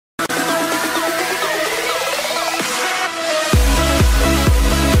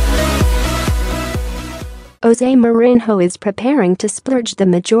Jose Mourinho is preparing to splurge the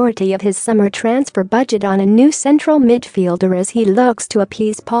majority of his summer transfer budget on a new central midfielder as he looks to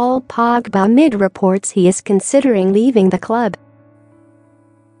appease Paul Pogba amid reports he is considering leaving the club.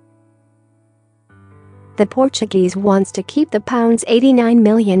 The Portuguese wants to keep the £89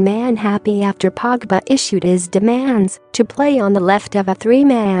 million man happy after Pogba issued his demands to play on the left of a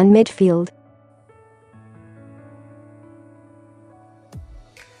three-man midfield.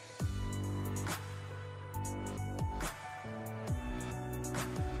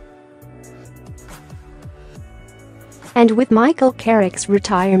 And with Michael Carrick's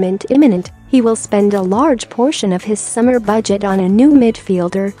retirement imminent, he will spend a large portion of his summer budget on a new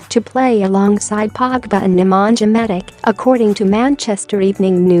midfielder to play alongside Pogba and Nemanja Matic, according to Manchester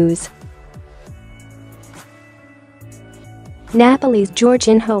Evening News. Napoli's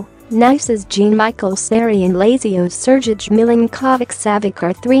Jorginho, Nice's Jean-Michel Seri and Lazio's Sergej Milinkovic-Savic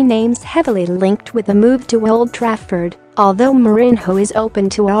are three names heavily linked with a move to Old Trafford, although Mourinho is open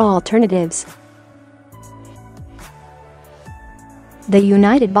to all alternatives. The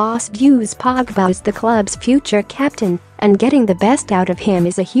United boss views Pogba as the club's future captain, and getting the best out of him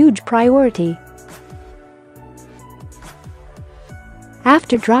is a huge priority.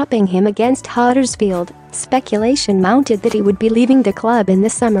 After dropping him against Huddersfield, speculation mounted that he would be leaving the club in the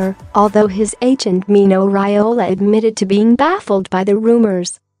summer, although his agent Mino Raiola admitted to being baffled by the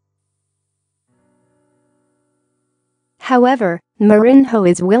rumors. However, Mourinho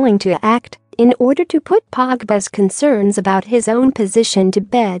is willing to act in order to put Pogba's concerns about his own position to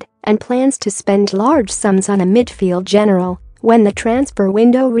bed and plans to spend large sums on a midfield general when the transfer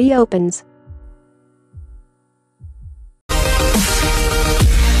window reopens.